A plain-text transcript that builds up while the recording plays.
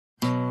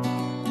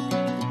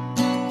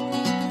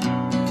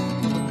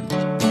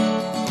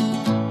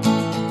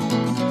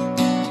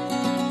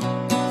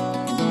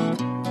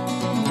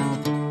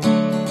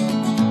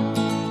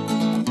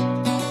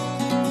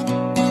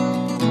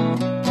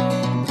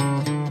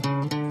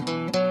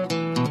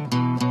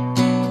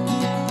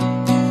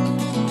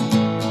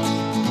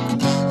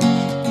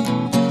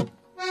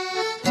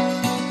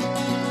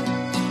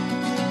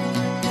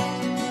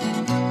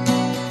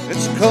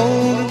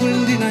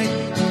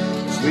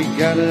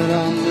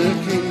the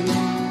key.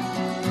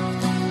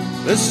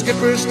 The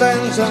skipper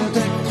stands on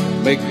deck,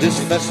 make this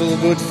vessel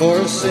good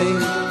for sea.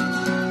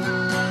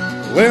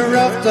 We're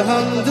off to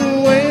hunt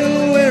the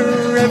whale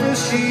wherever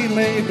she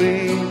may be.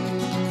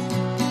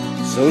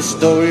 So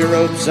stow your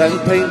ropes and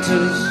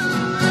painters,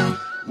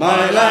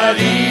 my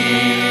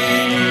laddie.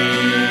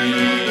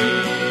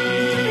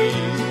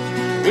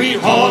 We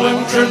haul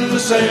and trim the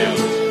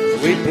sails,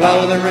 we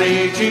plough the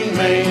raging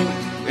main.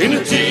 In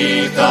the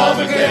teeth of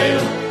a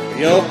gale,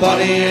 your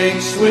body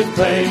aches with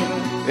pain.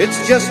 It's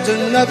just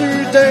another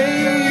day,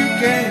 you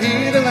can't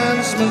hear the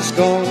landsman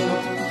scorn.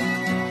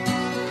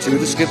 To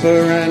the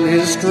skipper and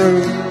his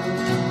crew,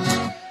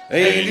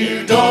 a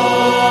new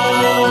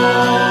dawn.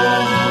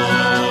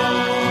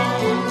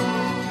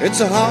 It's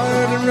a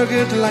hard and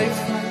rugged life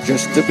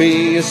just to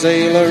be a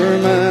sailor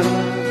man,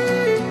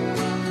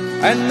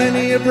 and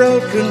many a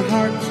broken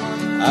heart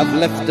I've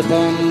left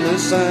upon the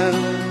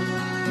sand.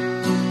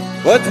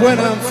 But when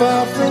I'm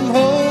far from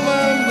home,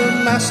 I'm the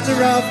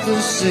master of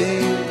the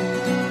sea.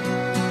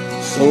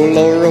 So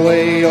lower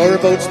away your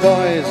boats,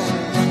 boys,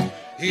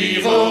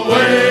 heave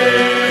away.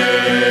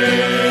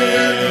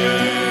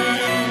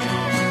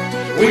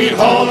 We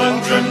haul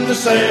and trim the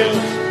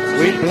sails,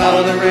 we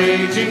plough the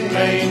raging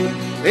main.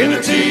 In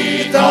the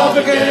teeth of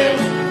a gale,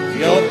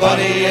 your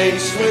body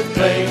aches with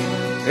pain.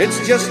 It's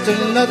just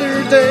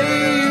another day,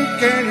 you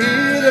can't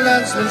hear the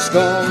landsman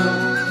scorn.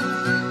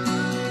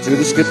 To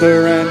the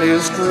skipper and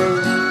his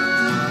crew,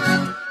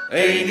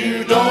 a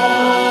new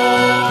dawn.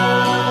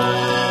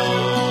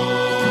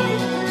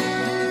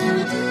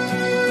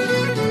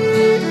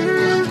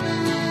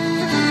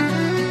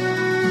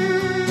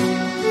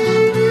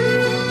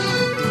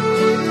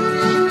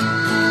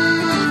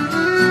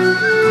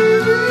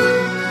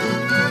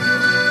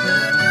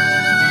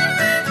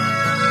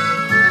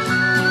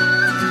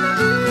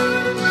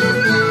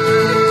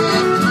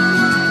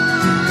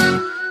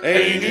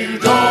 A new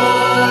dawn.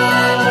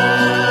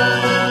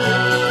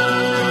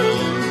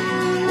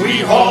 We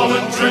haul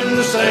and trim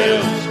the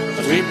sails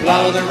as we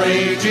plough the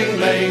raging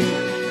main.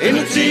 In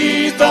the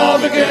teeth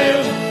of a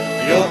gale,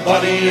 your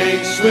body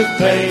aches with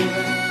pain.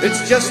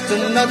 It's just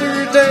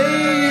another day,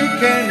 you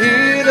can't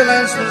hear the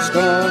landsman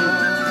scorn.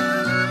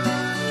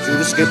 To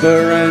the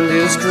skipper and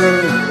his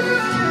crew,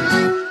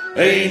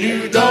 a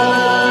new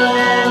dawn.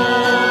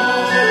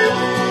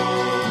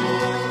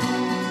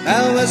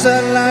 Now as I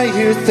lie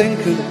here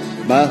thinking,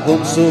 my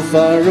home so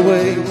far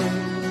away,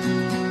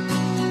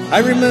 I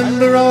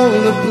remember all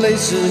the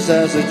places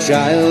as a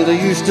child I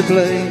used to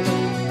play.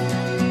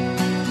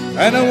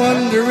 And I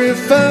wonder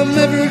if I'm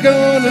ever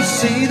gonna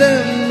see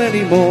them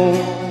anymore,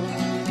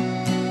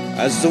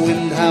 as the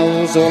wind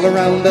howls all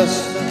around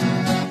us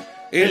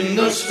in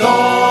the storm.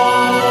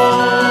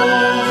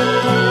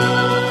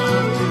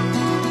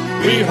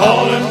 We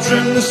haul and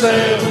trim the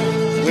sails,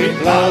 we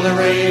plough the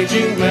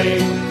raging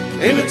main.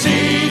 In the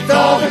teeth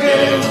of a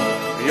gale,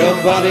 your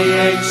body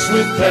aches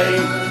with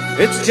pain.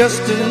 It's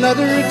just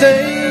another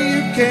day,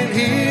 you can't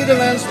hear the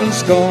landsman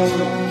scorn.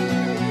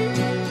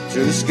 To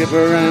the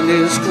skipper and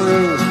his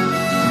crew,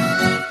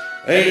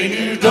 a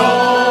new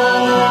dawn.